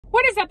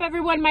What is up,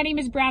 everyone? My name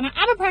is Brianna.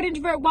 I'm a proud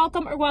introvert.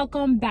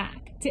 Welcome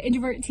back to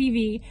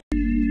IntrovertTV.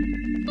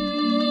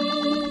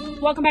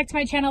 Welcome back to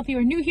my channel. If you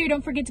are new here,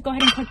 don't forget to go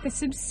ahead and click the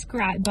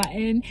subscribe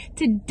button.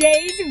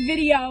 Today's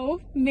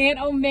video, man,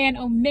 oh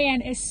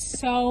man, is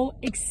so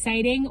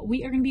exciting.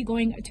 We are going to be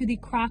going to the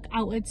CROCS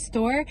outlet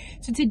store.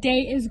 So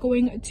today is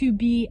going to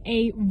be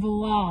a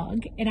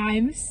vlog and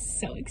I'm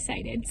so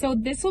excited. So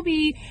this will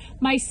be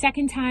my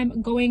second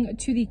time going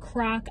to the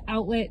CROCS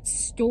outlet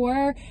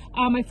store.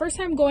 My first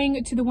time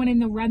going to the one in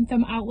the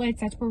Rentham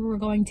outlets. That's where we're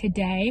going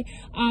today.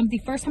 The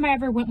first time I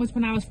ever went was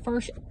when I was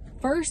first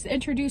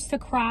introduced to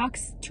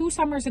Crocs 2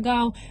 summers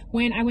ago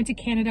when I went to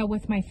Canada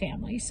with my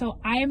family. So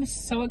I am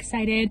so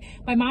excited.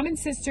 My mom and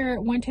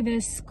sister went to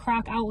this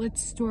CROCS outlet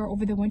store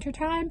over the winter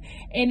time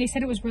and they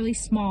said it was really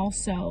small,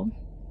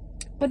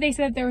 but they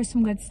said there was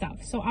some good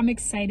stuff. So I'm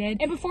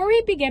excited. And before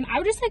we begin, I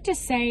would just like to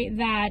say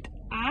that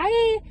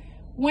I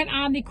went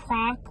on the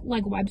CROCS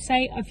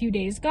website a few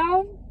days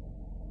ago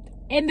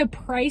and the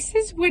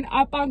prices went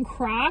up on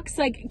Crocs.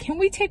 Can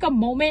we take a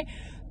moment?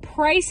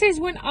 Prices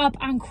went up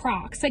on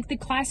Crocs. The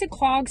classic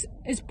clogs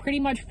is pretty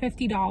much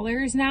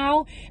 $50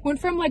 now. It went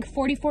from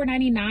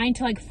 $44.99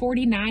 to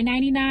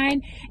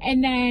 $49.99,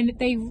 and then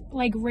they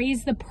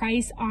raised the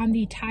price on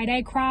the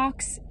tie-dye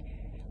Crocs.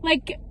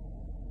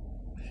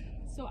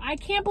 So I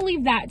can't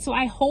believe that. So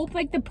I hope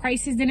the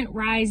prices didn't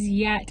rise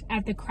yet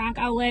at the CROCS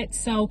outlet.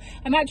 So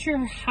I'm not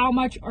sure how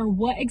much or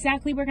what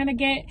exactly we're gonna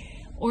get,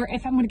 or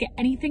if I'm gonna get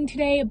anything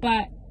today,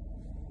 but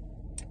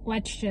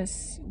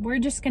we're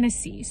just gonna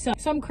see. So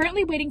I'm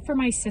currently waiting for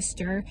my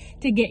sister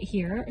to get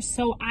here.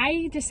 So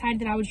I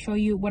decided that I would show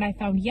you what I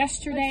found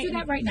yesterday. Let's do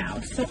that right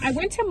now. So I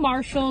went to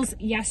Marshall's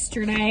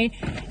yesterday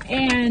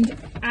and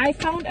I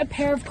found a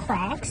pair of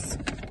Crocs.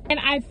 And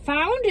I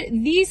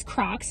found these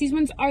Crocs. These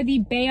ones are the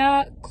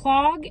Bea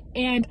clog,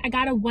 and I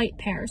got a white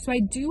pair. So I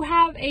do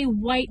have a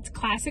white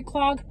classic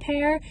clog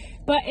pair,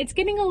 but it's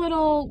getting a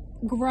little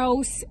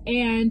gross,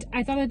 and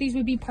I thought that these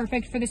would be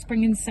perfect for the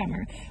spring and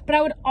summer. But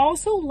I would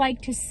also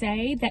like to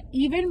say that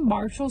even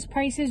Marshall's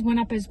prices went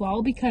up as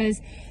well, because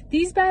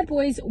these bad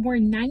boys were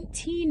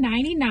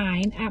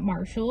 $19.99 at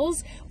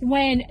Marshall's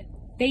when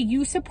they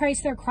used to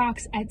price their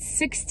Crocs at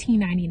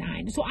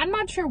 $16.99. So I'm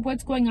not sure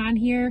what's going on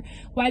here,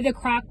 why the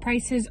Croc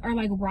prices are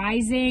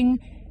rising.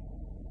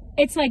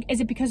 It's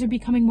is it because they're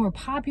becoming more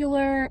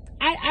popular?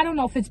 I don't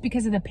know if it's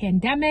because of the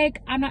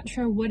pandemic. I'm not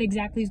sure what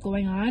exactly is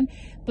going on,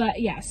 but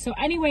yeah. So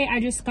anyway,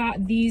 I just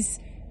got these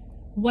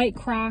white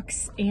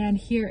Crocs and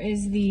here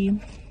is the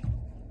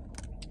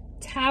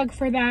tag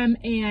for them,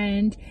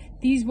 and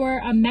these were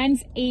a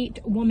men's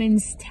 8,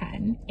 women's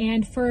 10.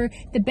 And for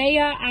the Bea,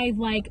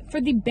 for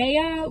the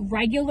Bea,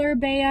 regular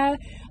Bea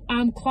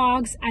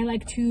clogs, I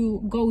like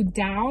to go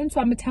down.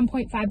 So I'm a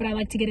 10.5, but I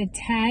like to get a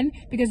 10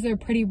 because they're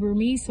pretty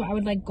roomy. So I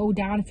would go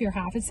down if you're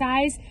half a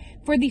size.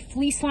 For the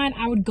fleece line,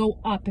 I would go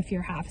up if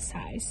you're half a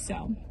size.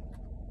 So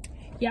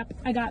yep,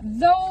 I got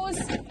those.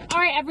 All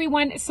right,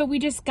 everyone. So we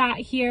just got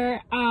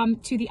here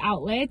to the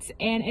outlets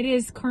and it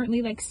is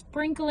currently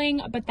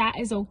sprinkling, but that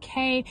is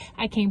okay.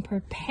 I came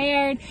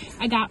prepared.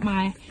 I got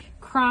my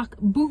Croc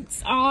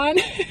boots on.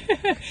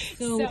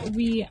 so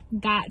we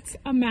got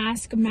a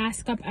mask.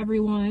 Mask up,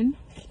 everyone.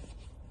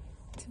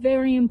 It's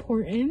very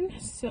important.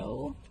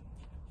 So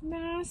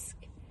mask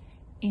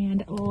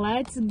and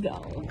let's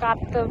go.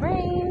 Got the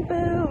rain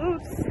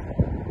boots.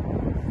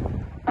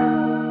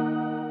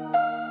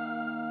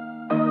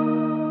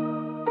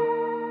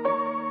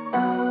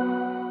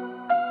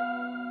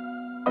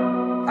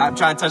 I'm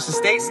trying to touch the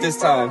States this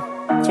time.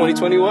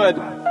 2021.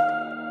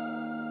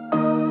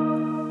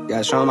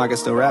 Yeah, show them I can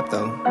still rap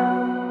though.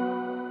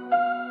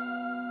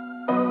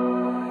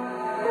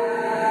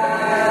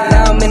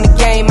 Now I'm in the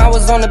game, I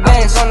was on the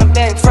bench.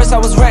 First I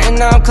was renting,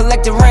 now I'm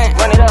collecting rent.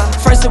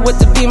 First it with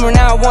the Beamer,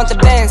 now I want the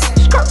Benz.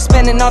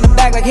 Spending all the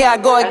back here I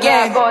go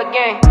again.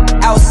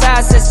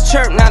 Outside says the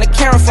chirp, now the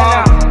camera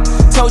phone.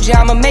 Told you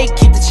I'ma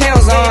keep the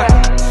channels on.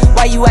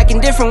 Why you acting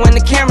different when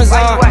the camera's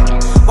on?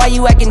 Why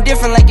you acting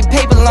different like your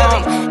paper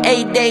long?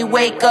 8 day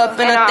wake up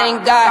and I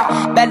thank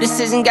God. Bad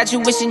decision got you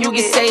wishing you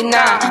could say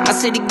nah. My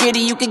city gritty,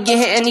 you could get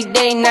hit any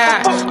day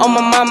now. On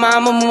my mama,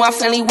 I'ma move my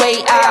family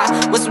way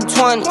out. With some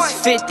 20s,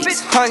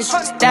 50s,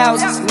 hundreds,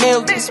 thousands,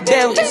 millions,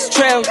 billions,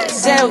 trillions,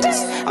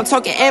 zillions. I'm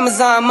talking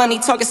Amazon money,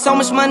 talking so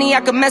much money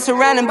I could mess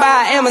around and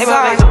buy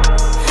Amazon.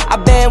 I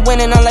been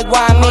winning, I'm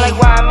why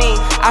me?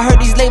 I heard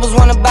these labels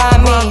wanna buy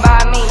me.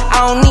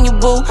 I don't need you,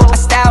 boo, I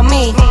style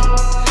me.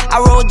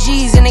 I roll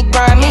G's and they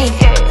grind me.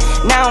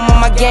 Now I'm on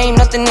my game,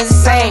 nothing is the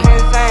same.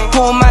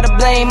 Who am I to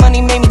blame?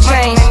 Money made me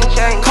change.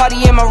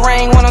 Cardi in my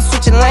ring when I'm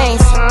switching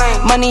lanes.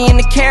 Money in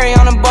the carry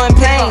on them Boeing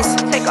planes.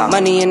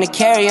 Money in the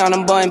carry on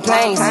them Boeing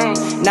planes.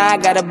 Now I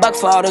got a buck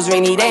for all those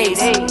rainy days.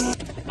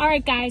 All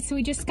right, guys, so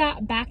we just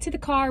got back to the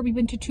car. We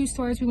went to 2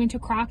 stores. We went to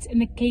Crocs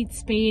and the Kate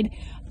Spade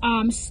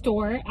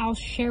store. I'll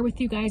share with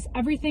you guys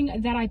everything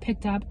that I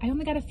picked up. I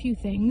only got a few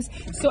things.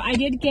 So I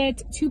did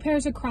get 2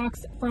 pairs of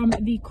Crocs from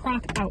the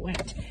CROCS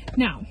outlet.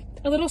 Now,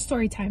 a little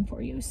story time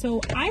for you.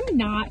 So I'm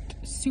not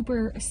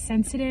super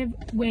sensitive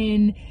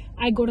when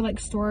I go to like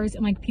stores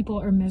and like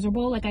people are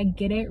miserable. Like I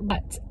get it,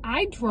 but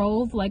I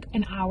drove like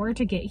an hour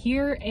to get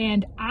here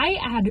and I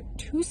had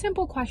 2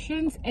 simple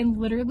questions and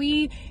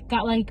literally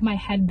got like my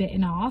head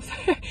bitten off.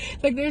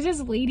 Like there's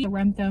this lady at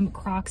Rentham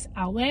Crocs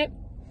outlet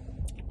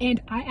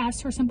and I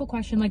asked her a simple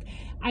question. Like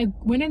I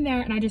went in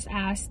there and I just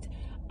asked,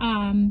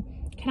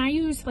 can I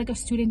use like a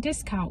student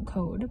discount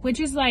code? Which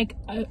is like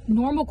a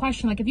normal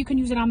question. Like if you can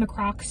use it on the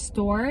CROCS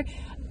store,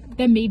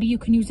 then maybe you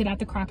can use it at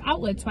the Croc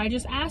outlet. So I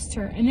just asked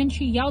her and then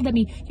she yelled at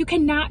me, you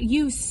cannot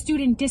use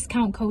student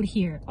discount code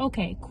here.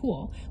 Okay,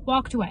 cool.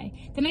 Walked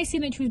away. Then I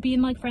seen that she was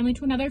being like friendly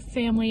to another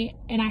family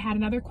and I had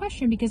another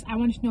question because I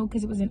wanted to know,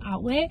 because it was an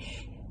outlet,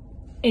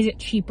 is it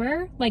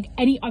cheaper? Like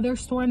any other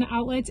store in the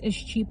outlets is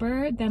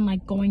cheaper than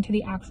like going to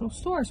the actual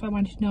store. So I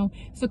wanted to know,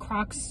 is the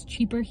Crocs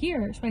cheaper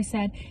here? So I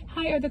said,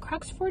 hi, are the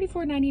Crocs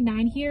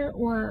 $44.99 here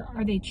or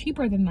are they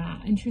cheaper than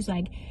that? And she was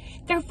like,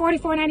 they're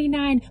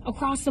 $44.99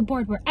 across the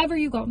board, wherever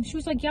you go. And she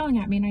was like yelling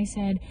at me and I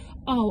said,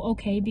 oh,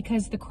 okay,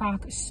 because the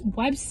Crocs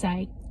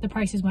website, the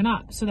prices went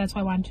up. So that's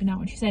why I wanted to know.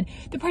 And she said,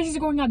 the prices are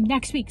going up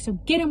next week, so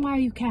get them while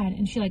you can.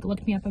 And she like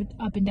looked me up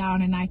and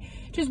down and I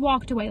just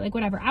walked away, like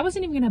whatever. I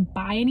wasn't even gonna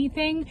buy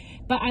anything,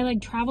 but I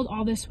like traveled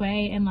all this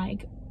way and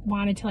like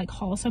wanted to like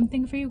haul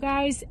something for you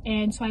guys.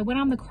 And so I went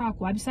on the Croc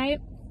website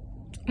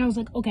and I was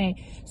like, okay,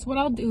 so what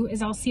I'll do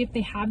is I'll see if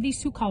they have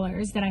these 2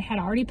 colors that I had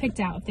already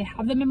picked out. If they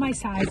have them in my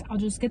size, I'll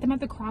just get them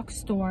at the CROCS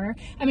store.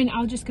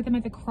 I'll just get them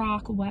at the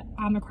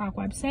on the Croc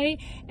website,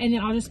 and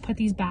then I'll just put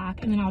these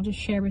back and then I'll just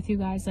share with you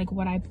guys like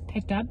what I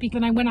picked up.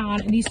 Because when I went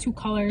on and these 2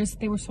 colors,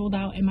 they were sold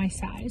out in my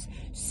size.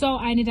 So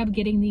I ended up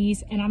getting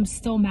these and I'm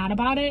still mad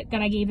about it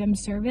that I gave them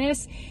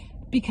service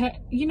because,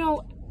 you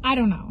know, I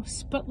don't know,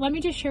 but let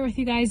me just share with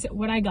you guys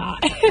what I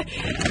got.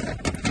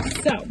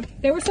 So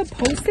they were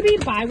supposed to be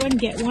buy one,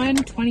 get one,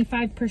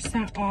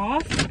 25%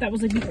 off. That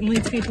was like the only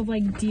type of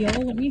like deal.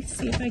 Let me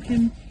see if I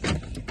can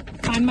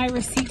find my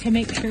receipt to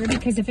make sure,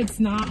 because if it's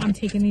not, I'm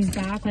taking these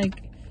back.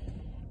 Like,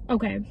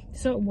 okay,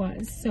 so it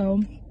was.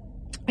 So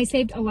I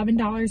saved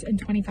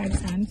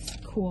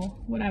 $11.25. Cool,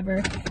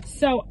 whatever.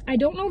 So I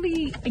don't know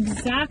the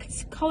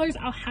exact colors.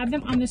 I'll have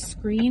them on the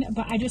screen,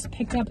 but I just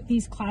picked up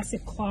these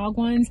classic clog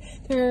ones.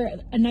 They're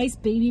a nice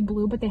baby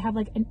blue, but they have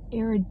like an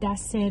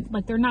iridescent,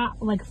 like they're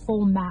not like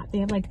full matte. They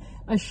have like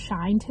a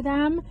shine to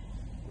them.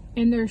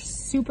 And they're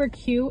super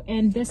cute.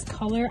 And this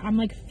color, I'm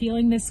like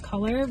feeling this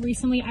color.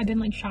 Recently, I've been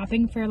like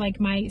shopping for like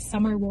my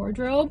summer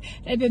wardrobe.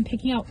 I've been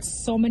picking out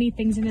so many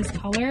things in this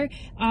color.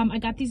 I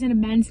got these in a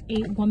men's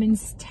 8,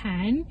 women's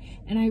 10.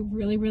 And I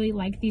really, really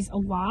like these a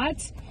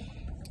lot.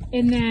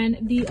 And then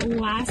the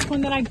last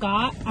one that I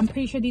got, I'm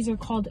pretty sure these are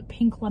called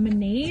Pink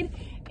Lemonade.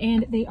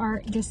 And they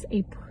are just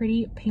a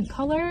pretty pink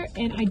color,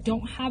 and I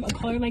don't have a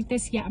color like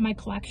this yet in my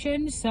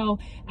collection, so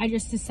I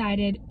just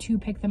decided to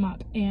pick them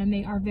up. And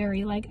they are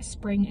very like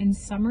spring and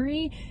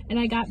summery, and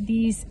I got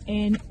these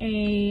in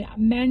a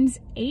men's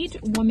 8,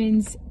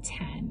 women's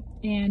 10,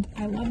 and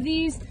I love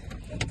these.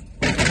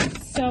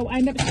 So I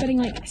ended up spending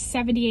like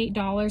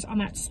 $78 on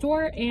that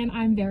store, and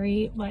I'm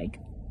very like,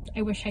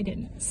 I wish I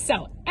didn't.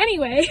 So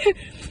anyway,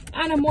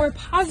 on a more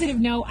positive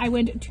note, I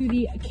went to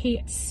the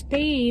Kate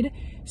Spade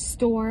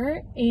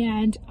store,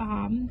 and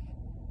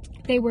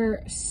they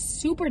were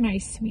super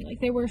nice to me. Like,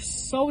 they were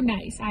so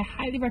nice. I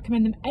highly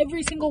recommend them.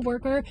 Every single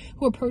worker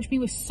who approached me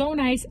was so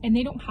nice, and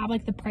they don't have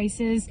like the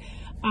prices,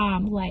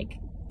 like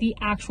the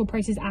actual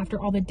prices after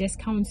all the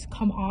discounts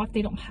come off.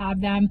 They don't have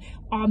them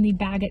on the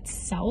bag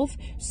itself.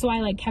 So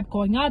I like kept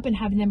going up and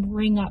having them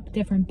ring up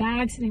different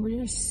bags, and they were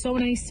just so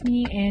nice to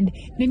me and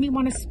made me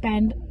want to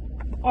spend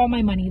all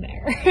my money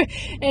there.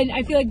 And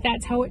I feel like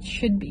that's how it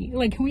should be.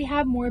 Like, can we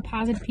have more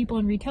positive people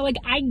in retail? Like,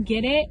 I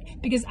get it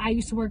because I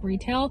used to work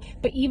retail,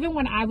 but even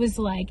when I was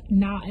like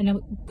not in a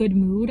good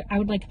mood, I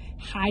would like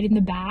hide in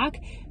the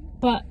back,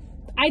 but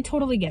I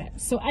totally get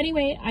it. So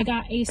anyway, I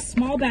got a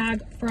small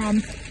bag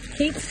from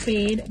Kate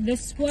Spade.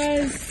 This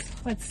was,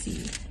 let's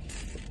see,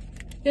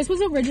 this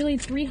was originally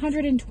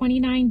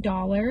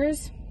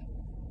 $329,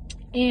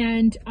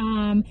 and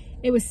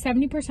it was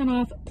 70%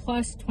 off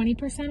plus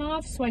 20%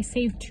 off, so I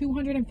saved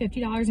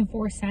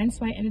 $250.04.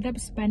 So I ended up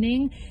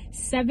spending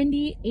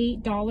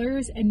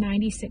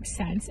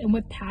 $78.96, and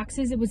with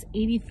taxes it was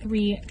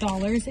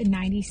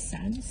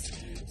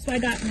 $83.90. So I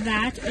got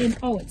that, and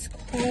oh, it's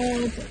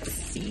called, let's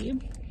see,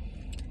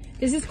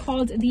 this is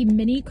called the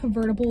Mini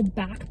Convertible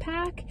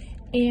Backpack,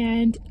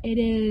 and it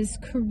is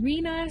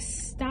Karina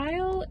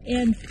style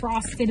and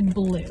frosted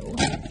blue.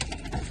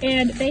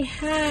 And they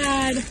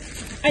had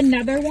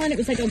another one. It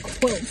was like a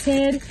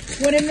quilted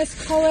one in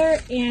this color,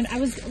 and I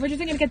was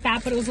originally gonna get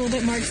that, but it was a little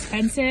bit more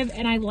expensive,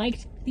 and I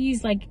liked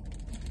these like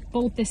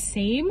both the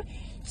same.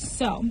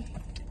 So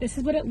this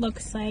is what it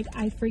looks like.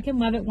 I freaking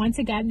love it. Once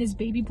again, this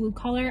baby blue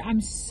color, I'm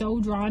so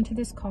drawn to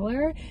this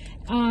color.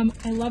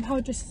 I love how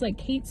it just is like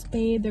Kate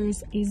Spade.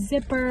 There's a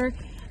zipper,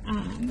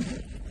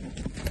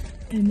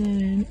 and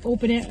then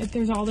open it if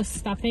there's all the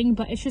stuffing,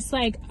 but it's just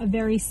like a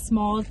very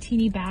small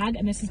teeny bag,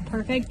 and this is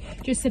perfect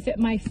just to fit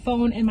my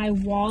phone and my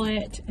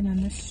wallet. And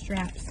then the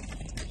straps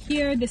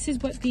here, this is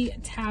what the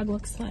tag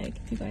looks like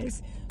if you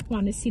guys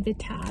want to see the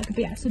tag. But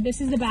yeah, so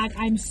this is the bag.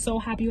 I'm so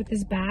happy with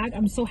this bag.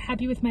 I'm so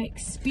happy with my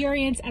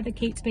experience at the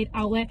Kate Spade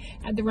outlet,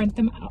 at the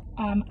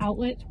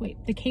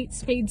the Kate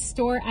Spade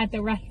store at the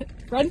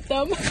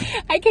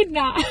Rentham I could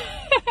not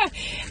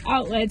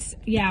outlets.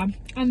 Yeah,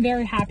 I'm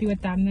very happy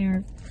with them.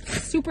 They're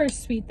super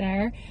sweet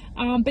there.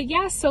 But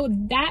yeah, so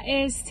that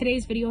is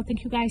today's video.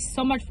 Thank you guys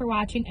so much for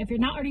watching. If you're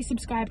not already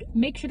subscribed,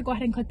 make sure to go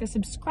ahead and click the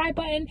subscribe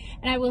button,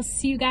 and I will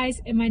see you guys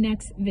in my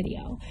next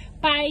video.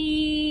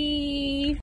 Bye.